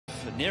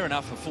near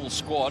enough a full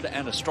squad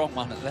and a strong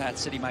one at that.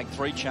 City make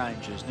 3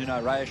 changes.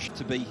 Nuno Reis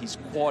to be his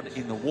quad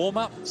in the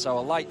warm-up, so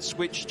a late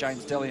switch.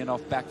 James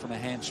Delionoff back from a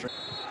hamstring.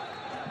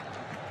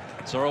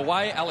 So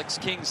away, Alex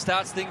King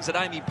starts things at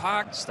Amy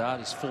Park. Start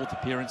his 4th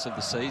appearance of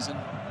the season.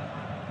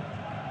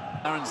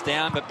 Aaron's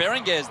down, but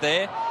Berenguer's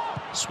there.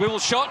 Swivel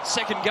shot,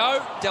 second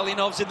go.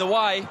 Delionoff's in the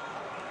way.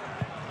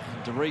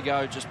 And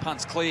Dorigo just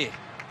punts clear.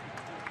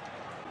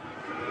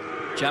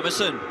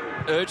 Jamieson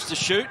urged to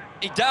shoot.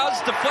 He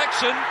does,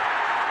 deflection,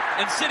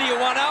 and City are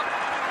 1 up.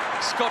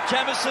 Scott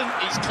Jamieson,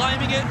 he's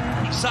claiming it.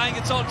 He's saying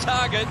it's on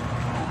target.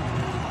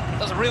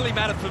 Doesn't really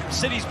matter from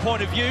City's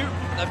point of view.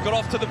 They've got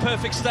off to the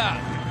perfect start.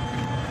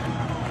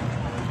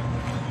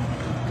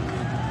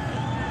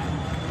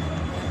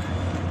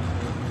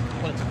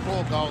 Well, it's a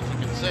 4 goals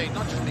you can see,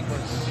 not just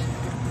because...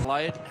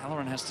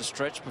 Halloran has to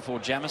stretch before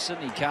Jamieson.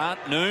 He can't.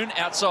 Noon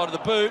outside of the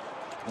boot.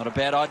 Not a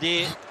bad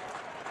idea.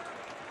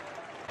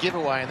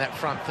 Giveaway in that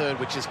front third,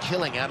 which is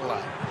killing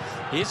Adelaide.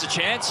 Here's a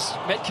chance.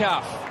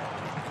 Metcalf.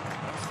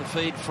 Off the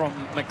feed from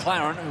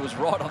MacLaren, who was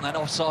right on that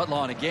offside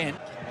line again.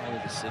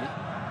 With the City.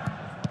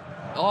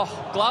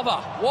 Oh, Glover.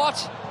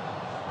 What?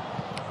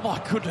 My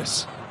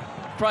goodness.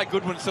 Craig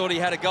Goodwin thought he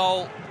had a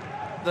goal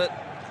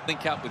that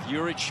link up with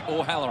Juric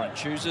or Halloran.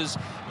 Chooses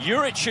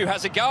Juric, who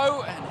has a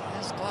go, and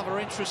has Glover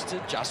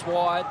interested just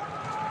wide.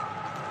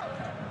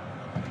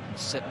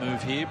 Set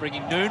move here,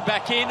 bringing Noon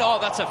back in. Oh,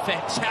 that's a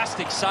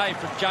fantastic save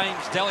from James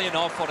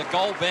Delionoff on a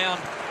goal-bound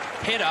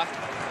header,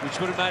 which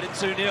would have made it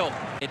 2-0.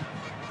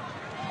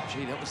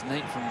 Gee, that was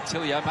neat from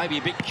Tilio. Maybe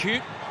a bit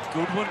cute.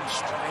 Goodwin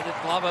straight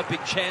at Glover.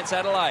 Big chance,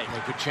 Adelaide.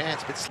 Yeah, good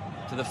chance, but...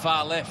 To the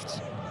far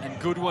left. And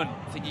Goodwin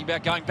thinking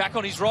about going back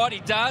on his right.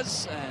 He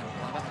does. And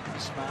Glover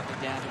smartly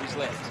down to his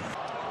left.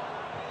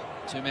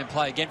 2-man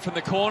play again from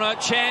the corner.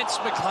 Chance.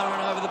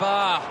 MacLaren over the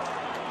bar.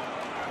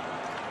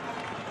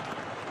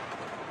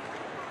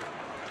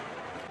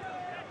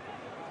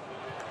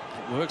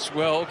 It works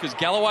well because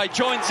Galloway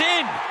joins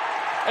in.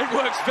 It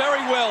works very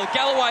well.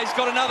 Galloway's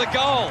got another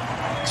goal.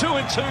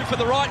 2-2 for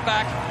the right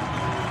back.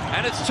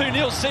 And it's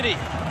 2-0 City.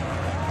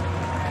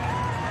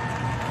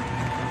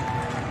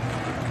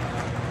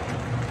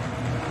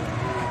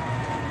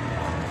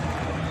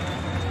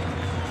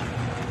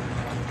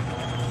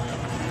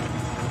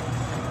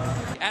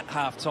 At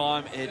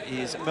half-time, it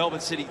is Melbourne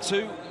City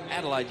 2,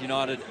 Adelaide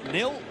United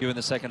 0. You in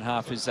the second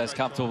half is as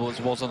comfortable as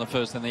it was on the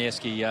first in the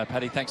Esky.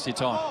 Paddy, thanks for your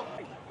time.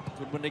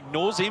 Goodwin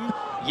ignores him.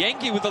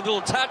 Yankee with a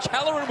little touch.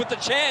 Halloran with the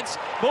chance.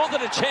 More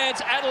than a chance.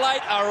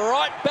 Adelaide are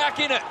right back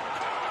in it.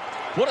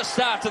 What a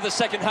start to the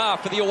second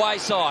half for the away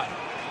side.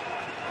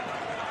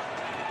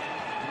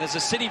 And there's a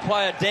City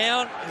player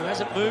down who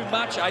hasn't moved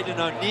much. Aidan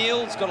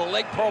O'Neill's got a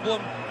leg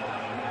problem.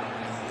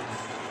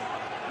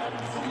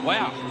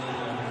 Wow.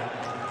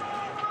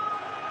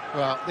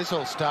 Well, this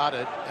all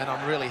started, and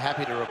I'm really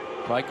happy to...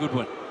 Craig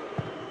Goodwin.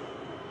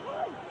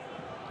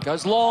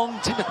 Goes long.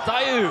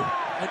 Timotheu.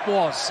 It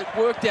was. It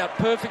worked out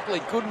perfectly.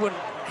 Goodwin,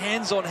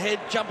 hands on head,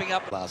 jumping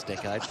up. Last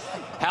decade.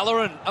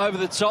 Halloran over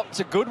the top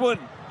to Goodwin.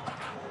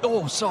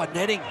 Oh, side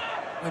netting.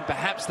 When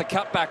perhaps the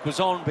cutback was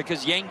on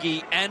because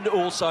Yankee and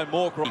also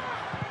Mork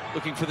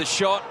looking for the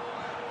shot.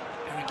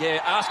 Berenguer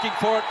asking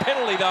for it.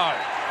 Penalty, though.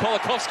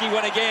 Kolakowski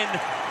went again.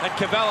 And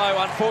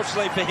Cavallo,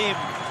 unfortunately for him,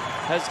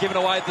 has given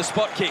away the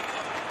spot kick.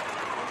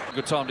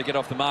 Good time to get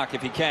off the mark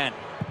if he can.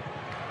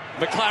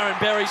 MacLaren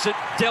buries it.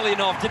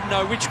 Delionoff didn't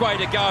know which way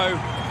to go.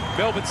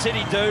 Melbourne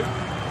City do.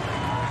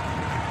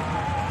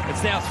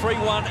 It's now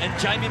 3-1 and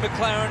Jamie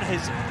MacLaren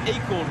has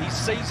equalled his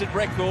season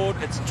record.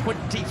 It's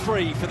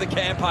 23 for the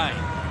campaign.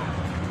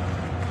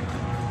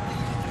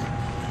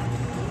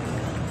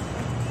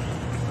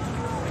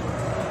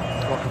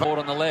 Board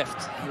on the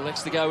left. He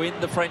elects to go in,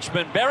 the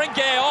Frenchman.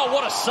 Berenguer, oh,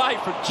 what a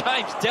save from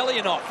James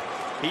Delionoff.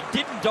 He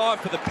didn't dive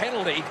for the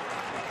penalty.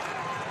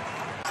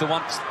 The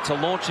one to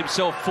launch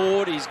himself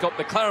forward. He's got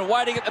MacLaren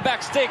waiting at the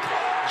back stick.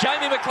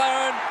 Jamie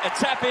MacLaren, a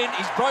tap in.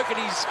 He's broken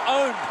his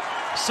own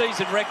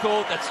season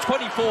record. That's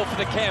 24 for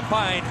the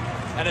campaign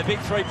and a big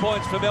 3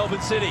 points for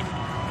Melbourne City.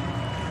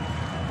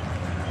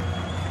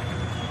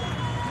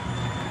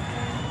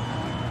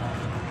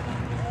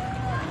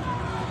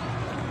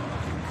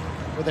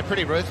 Well, they're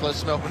pretty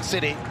ruthless, Melbourne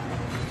City.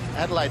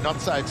 Adelaide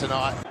not so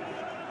tonight.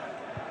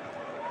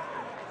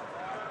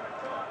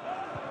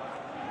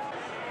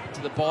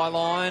 To the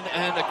byline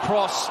and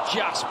across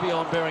just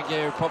beyond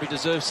Berenguer, who probably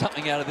deserves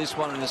something out of this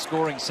one in a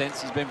scoring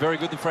sense. He's been very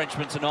good, the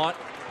Frenchman, tonight.